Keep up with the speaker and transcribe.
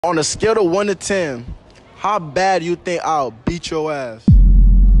On a scale of 1 to 10, how bad do you think I'll beat your ass?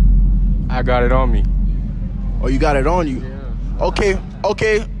 I got it on me. Oh, you got it on you? Yeah.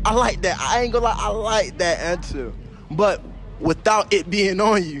 Okay, I like that. I ain't gonna lie, I like that answer. But without it being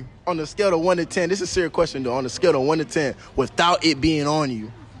on you, on a scale of 1 to 10, this is a serious question though, on a scale of 1 to 10, without it being on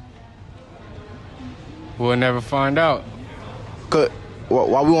you. We'll never find out.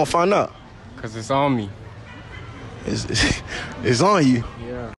 Why we won't find out? Because it's on me. It's on you.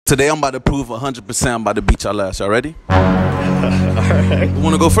 Yeah. Today I'm about to prove 100% I'm about to beat y'all ass. Y'all ready? Alright. Who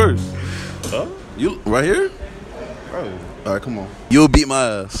wanna go first? Huh? You right here? Bro. Alright, come on. You'll beat my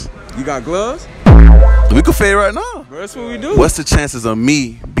ass. You got gloves? We can fade right now. Bro, that's what we do. What's the chances of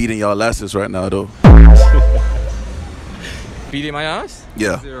me beating y'all asses right now though? Beating my ass?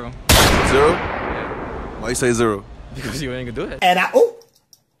 Yeah. 0. 0? Yeah. Why you say 0? Because you ain't gonna do it. And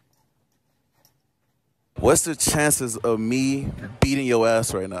What's the chances of me beating your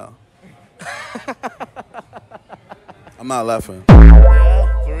ass right now? I'm not laughing.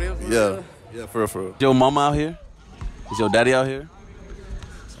 Yeah, for real? Yeah, for real. Your mama out here? Is your daddy out here?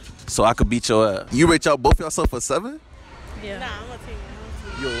 So I could beat your ass. You rate y'all both yourself a 7? Yeah. Nah, I'm a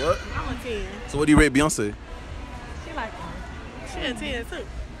 10. You a what? I'm a 10. So what do you rate Beyonce? She like she a 10 too.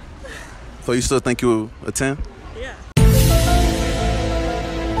 So you still think you a 10? Yeah.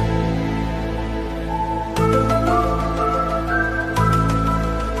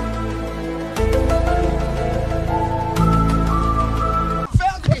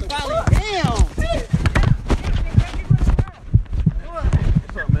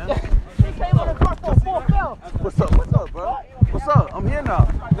 What's up, bro? What's up? I'm here now.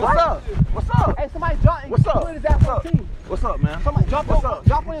 What's up? Hey, somebody drop. What's up? Put his ass on the team. What's up, man? Somebody drop. What's up?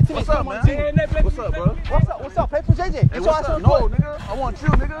 Drop on your team. What's up, man? What's up, bro? What's up? Play for JJ. Hey, Get your what's ass up? on the No, court. nigga. I want you,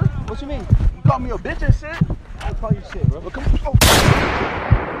 nigga. What you mean? You call me a bitch and shit? I don't call you shit, bro. But come on.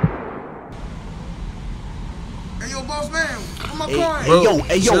 Hey, yo, boss man, come on,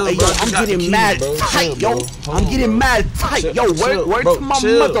 Hey, yo, I'm getting mad tight, yo. I'm getting mad tight. Yo, where's my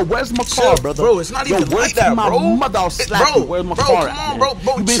mother? Where's my car, brother? Bro, it's not even like that, bro. Where's my mother? I'll slap you. Where's my car Come on,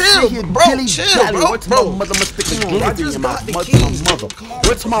 bro. You been Chill, sitting here bro. dilly-dally. Where's my mother? Must stick a glizzy in my mother.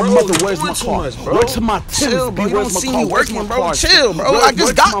 Where's my mother? Where's my car? Where's my Chill, bro. You don't Where's my see car? me Where's working, my bro. car? Chill, bro. I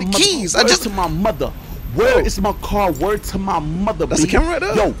just got the keys. Where's to my mother? Where is my car? Word to my mother. That's the camera right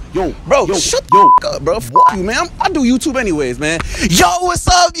there? Yo, bro, shut the f up, bro. Fuck you, man. I do YouTube anyways, man. Yo, what's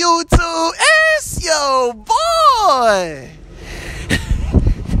up, YouTube? It's your boy.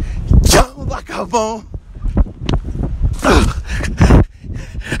 Yo, like a bone.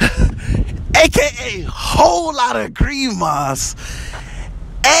 AKA whole lot of green moss.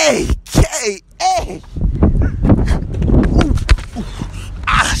 AKA.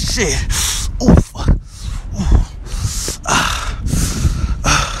 Ah, shit. Oof.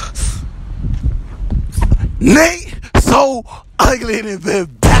 Nate, so ugly and been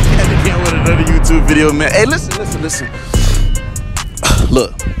back at it again with another YouTube video, man. Hey, listen.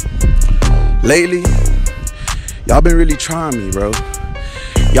 Look, lately, y'all been really trying me, bro.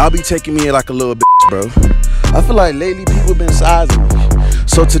 Y'all be taking me like a little bitch, bro. I feel like lately people been sizing me.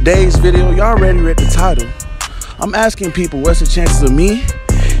 So today's video, y'all already read the title. I'm asking people, what's the chances of me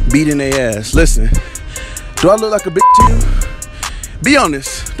beating their ass? Listen, do I look like a bitch to you? Be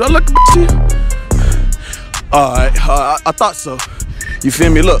honest, do I look like a bitch to you? Alright, I thought so. You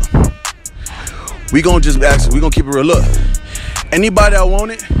feel me? Look, we gonna just ask, we gonna keep it real. Look, anybody that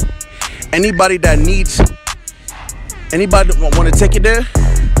want it, anybody that needs, anybody that wanna take it there,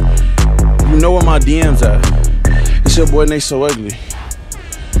 you know where my DMs at. It's your boy Nate So Ugly.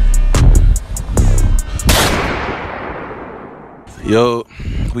 Yo,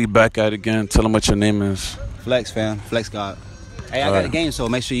 we back at it again. Tell them what your name is. Flex, fam. Flex God. Hey, I got a game, so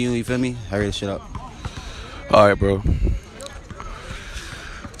make sure you feel me? Hurry this shit up. Alright, bro.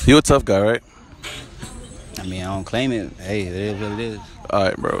 You a tough guy, right? I mean, I don't claim it. Hey, it is what it is.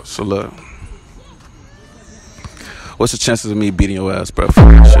 Alright, bro. So look. What's the chances of me beating your ass, bro? Fuck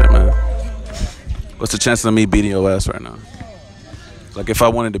that shit, man. What's the chances of me beating your ass right now? Like if I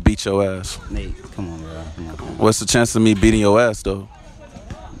wanted to beat your ass. Nate, come on, bro. Come on. What's the chance of me beating your ass, though?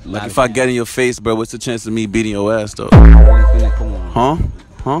 Like if I get in your face, bro, what's the chance of me beating your ass, though? Huh?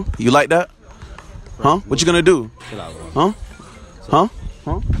 You like that? Huh? What you gonna do? Huh?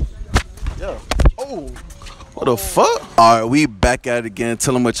 Yeah. Oh. What the fuck? Alright, we back at it again.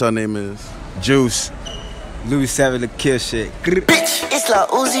 Tell them what your name is. Juice. Louis 7 to kill shit. Bitch, it's La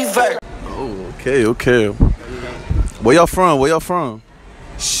Uzi Vert. Oh, okay. Where y'all from?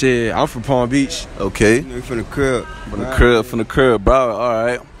 Shit, I'm from Palm Beach. Okay. You know, from the crib. From the crib, bro.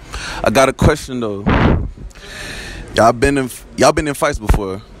 Alright. I got a question though. Y'all been in fights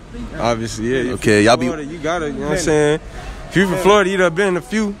before? Obviously, yeah. Okay, y'all be. Florida, you gotta, you know what I'm saying? If you from Florida, you done been in a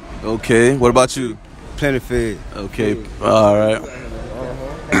few. Okay, what about you? Plenty Fed. Okay, all right.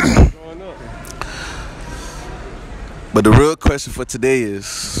 But the real question for today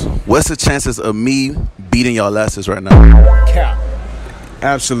is, what's the chances of me beating y'all asses right now? Cap.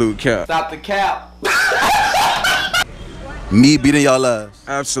 Absolute cap. Stop the cap. Me beating y'all ass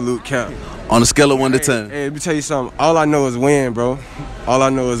Absolute cap. on a scale of 1 to 10. Hey, let me tell you something. All I know is win, bro. All I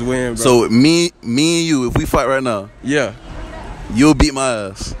know is win, bro. So me and you, if we fight right now, yeah. you'll beat my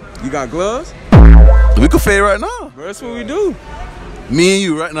ass. You got gloves? We can fade right now. Bro, that's what we do. Me and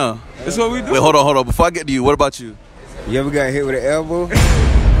you right now. That's what we do. Wait, hold on. Before I get to you, what about you? You ever got hit with an elbow?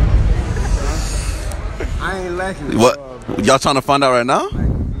 I ain't liking it. What? Y'all trying to find out right now?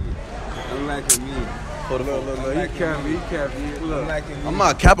 I'm liking me. Hold on, look. He can't be. Look. I'm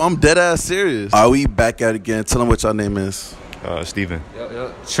not capping. I'm dead ass serious. Are we back at it again? Tell them what your name is. Steven.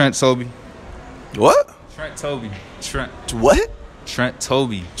 Yep. Trent Toby. What? Trent Toby. Trent. What? Trent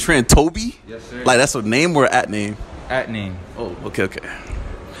Toby. Trent Toby? Yes, sir. Like that's a name or at name? At name. Oh, okay.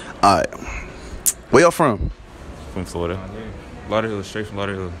 All right. Where y'all from? From Florida. Lauderhill, straight from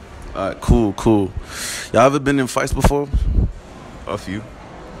Lauderhill. All right, cool. Y'all ever been in fights before? A few.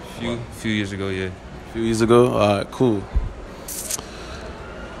 Few years ago, yeah. A few years ago? All right, cool.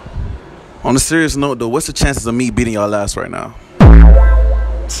 On a serious note, though, what's the chances of me beating y'all ass right now?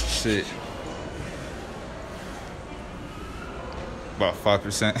 Shit. About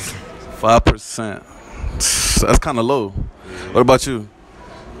 5%. 5%. That's kind of low. What about you?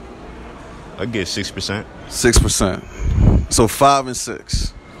 I get 6%. 6%. So 5 and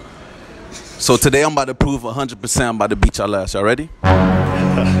 6. So today I'm about to prove 100% I'm about to beat y'all ass. Y'all ready?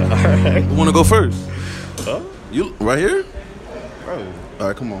 Alright. Who wanna go first? Huh? You right here? Bro. All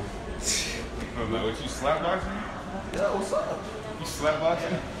right, come on. What, you slap boxing? Yeah, what's up? You slap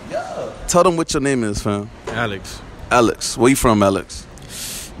boxing? Yeah. Tell them what your name is, fam. Alex. Alex. Where you from, Alex?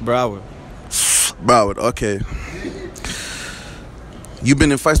 Broward. Broward. Okay. You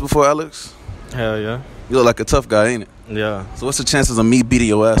been in fights before, Alex? Hell yeah. You look like a tough guy, ain't it? Yeah. So what's the chances of me beating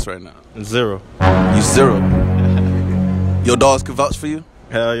your ass right now? 0. You 0. Your dogs can vouch for you?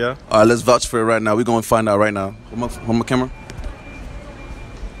 Hell yeah. All right, let's vouch for it right now. We're going to find out right now. Hold my camera.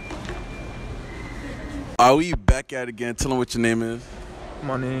 Are we back at it again? Tell them what your name is.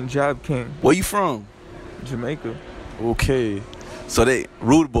 My name Job King, Where you from? Jamaica. Okay. So they,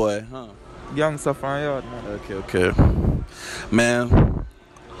 rude boy, huh? Youngster from yard, man. Okay. Man,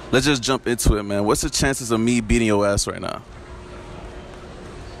 let's just jump into it, man. What's the chances of me beating your ass right now?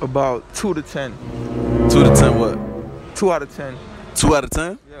 About 2 to 10. 2 to 10 what? 2 out of 10. 2 out of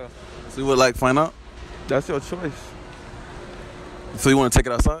 10? Yeah. So you would like find out? That's your choice. So you want to take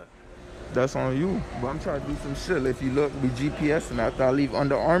it outside? That's on you. But I'm trying to do some shit. If you look, we GPS, and after I leave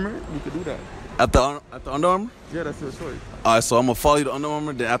Under Armour, we could do that. After Under Armour? Yeah, that's your choice. All right, so I'm going to follow you to Under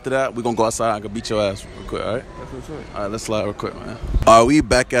Armour. Then after that, we're going to go outside. I can beat your ass real quick, all right? That's your choice. All right, let's slide real quick, man. All right, we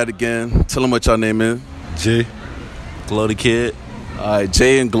back at it again. Tell them what your name is. Jay. Glow the Kid. All right,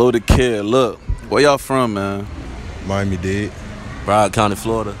 Jay and Glow the Kid. Look, where y'all from, man? Miami-Dade. Broward County,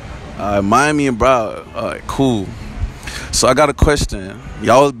 Florida. All right, Miami and Broward. All right, cool. So I got a question.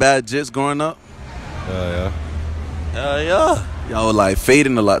 Y'all was bad jits growing up? Yeah. Hell yeah. Y'all was like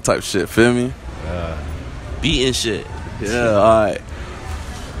fading a lot type shit, feel me? Beating shit. Yeah, all right.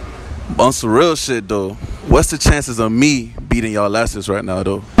 On some real shit, though, what's the chances of me beating y'all asses right now,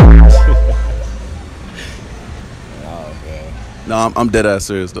 though? No, I'm dead ass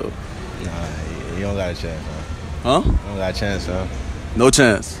serious, though. Nah, you don't got a chance, man. Huh? You don't got a chance, man. No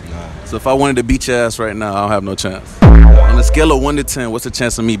chance? Nah. So if I wanted to beat your ass right now, I don't have no chance. On a scale of 1 to 10, what's the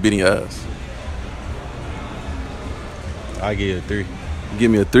chance of me beating your ass? I give you a 3.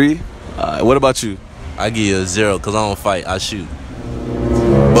 Give me a 3? All right, what about you? I give you a 0 because I don't fight. I shoot.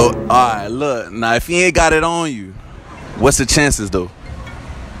 But, all right, look. Now, if he ain't got it on you, what's the chances, though?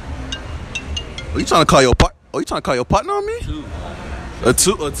 Are you trying to call your partner on me? 2. A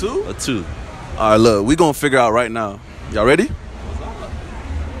 2? A 2? A 2. All right, look. We going to figure out right now. Y'all ready?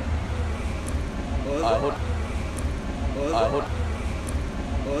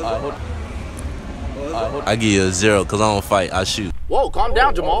 I give you a 0 because I don't fight. I shoot. Whoa, calm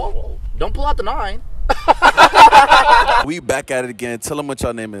down, Jamal. Don't pull out the 9. We back at it again. Tell them what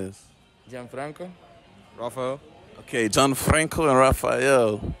your name is. Gianfranco. Rafael. Okay, John Franco and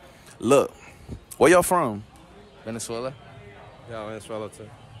Rafael. Look, where y'all from? Venezuela. Yeah, Venezuela too.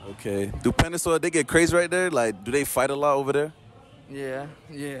 Okay. Do Peninsula, they get crazy right there? Like, do they fight a lot over there? Yeah.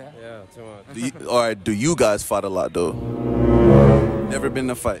 Yeah, too much. All right, do you guys fight a lot, though? Never been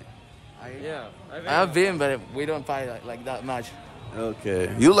in a fight? I have been, but we don't fight like that much.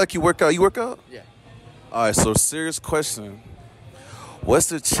 Okay. You look like you work out. You work out? Yeah. All right, so serious question. What's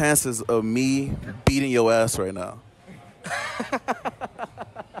the chances of me beating your ass right now?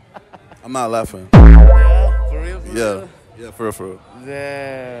 I'm not laughing. Yeah, for real? Yeah, for real.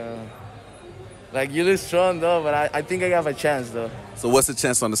 Damn. Like, you look strong, though, but I think I have a chance, though. So what's the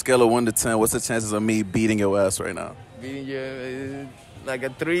chance on the scale of 1 to 10? What's the chances of me beating your ass right now? Beating you, like a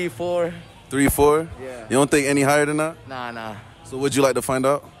 3, 4. 3, 4? Yeah. You don't think any higher than that? Nah. So would you like to find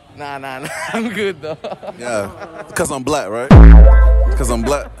out? Nah. I'm good, though. Yeah. Because I'm black, right? Because I'm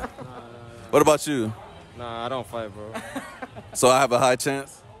black. What about you? Nah, I don't fight, bro. So I have a high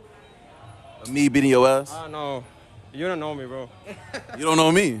chance of me beating your ass? I don't know. You don't know me, bro. You don't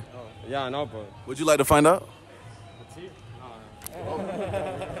know me? Yeah, I know, bro. Would you like to find out?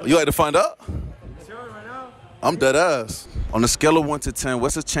 You like to find out? I'm dead ass. On a scale of 1 to 10,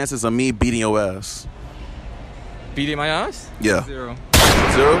 what's the chances of me beating your ass? Beating my ass? Yeah. 0.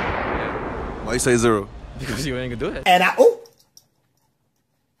 0? Yeah. Why you say 0? Because you ain't gonna do it. And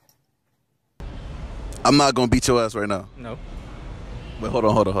I'm not gonna beat your ass right now. No. Wait, hold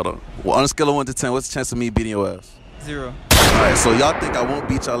on. Well, on a scale of 1 to 10, what's the chance of me beating your ass? 0. Alright, so y'all think I won't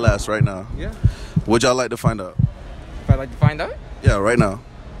beat y'all ass right now? Yeah. Would y'all like to find out? If I'd like to find out? Yeah, right now.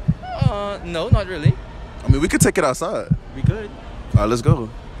 No, not really. I mean, we could take it outside. We could. Alright, let's go.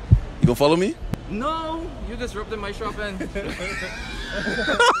 You gonna follow me? No, you disrupted my shopping.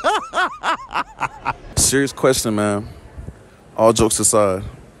 Serious question, man. All jokes aside.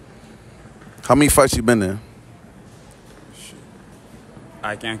 How many fights you been in?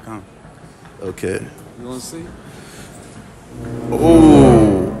 I can't count. Okay. You want to see?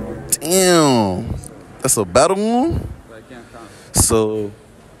 Oh, damn. That's a battle wound? I can't count. So,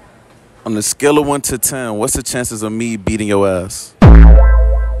 on a scale of 1 to 10, what's the chances of me beating your ass?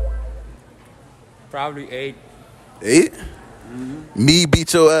 Probably 8. 8? Me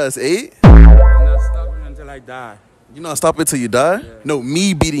beat your ass 8? I'm not stopping until I die. You not stopping till you die? Yeah. No,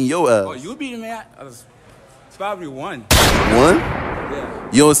 me beating your ass. Oh, you beating me? It's probably 1. 1? Yeah.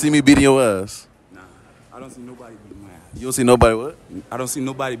 You don't see me beating your ass? Nah, I don't see nobody beating my ass. You don't see nobody what? I don't see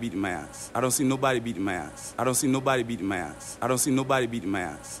nobody beating my ass. I don't see nobody beating my ass. I don't see nobody beating my ass. I don't see nobody beating my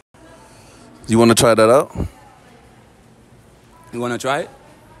ass. You want to try that out? You want to try it?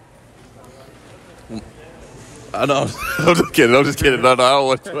 I know. I'm just kidding. No, I don't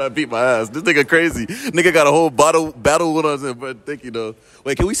want to try to beat my ass. This nigga crazy. Nigga got a whole battle with us, but thank you, though.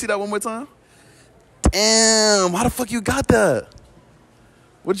 Wait, can we see that one more time? Damn, how the fuck you got that?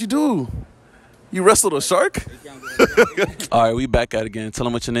 What'd you do? You wrestled a shark? All right, we back at it again. Tell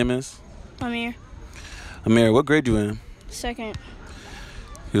them what your name is. Amir. Amir, what grade you in? 2nd.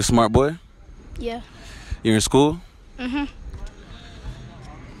 You a smart boy? Yeah. You're in school? Mhm.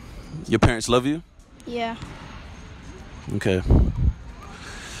 Your parents love you? Yeah. Okay.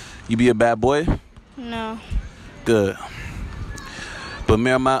 You be a bad boy? No. Good. But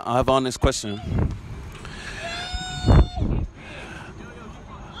Amir, I have on this question.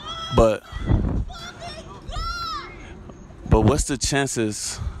 But what's the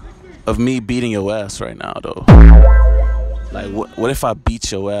chances of me beating your ass right now, though? Like, what if I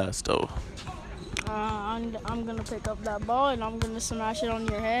beat your ass, though? I'm gonna pick up that ball and I'm gonna smash it on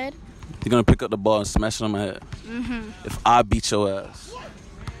your head. You're gonna pick up the ball and smash it on my head? Mhm. If I beat your ass.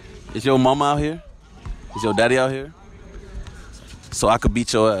 Is your mama out here? Is your daddy out here? So I could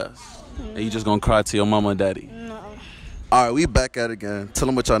beat your ass. And you just gonna cry to your mama and daddy? No. All right, we back at it again. Tell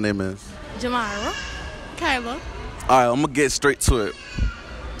them what y'all name is. Jamira. Kayla. All right, I'm gonna get straight to it.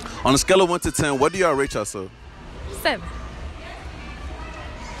 On a scale of 1 to 10, what do y'all rate yourself? 7.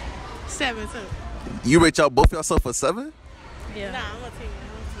 7 too. You rate y'all both yourself a 7? Yeah. Nah, I'm a 10.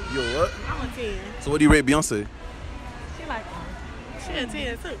 You a what? I'm a 10. So what do you rate Beyonce? She like she a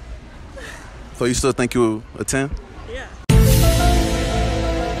 10 too. So you still think you a 10? Yeah.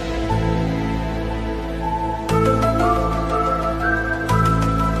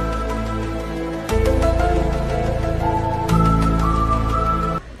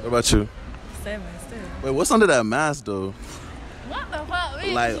 What about you? 7 still. Wait, what's under that mask though? What the fuck,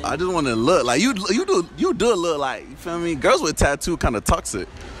 bitch? Like, I just want to look like you do look like, you feel me? Girls with tattoo kind of toxic.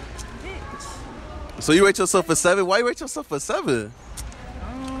 Bitch. So you rate yourself a 7? Why you rate yourself a 7?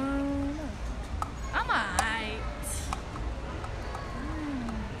 I'm alright.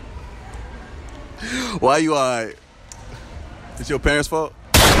 Why you alright? It's your parents' fault?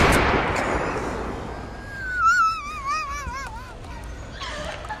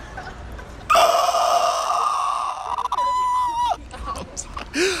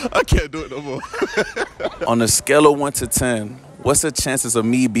 I can't do it no more. On a scale of 1 to 10, what's the chances of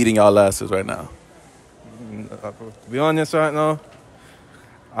me beating y'all asses right now? To be honest right now,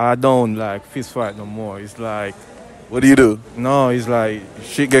 I don't like fist fight no more. It's like, what do you do? No, it's like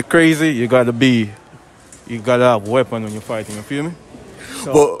shit get crazy. You gotta have weapon when you're fighting. You feel me?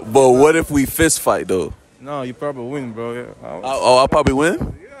 So, but what if we fist fight though? No, you probably win, bro. Yeah. I'll probably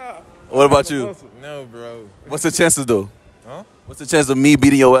win. Yeah. What about you? No, bro. What's the chances though? Huh? What's the chance of me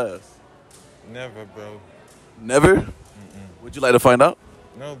beating your ass? Never, bro. Never? Would you like to find out?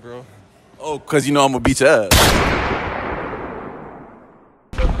 No, bro. Oh, cause you know I'm gonna beat your ass.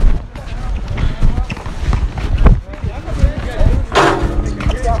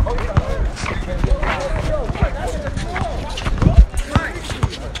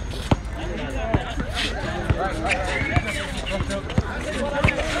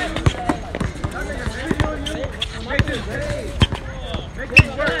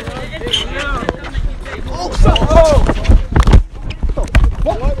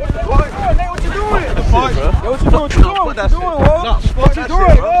 What you doing? What you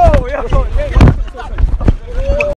doing? What you doing?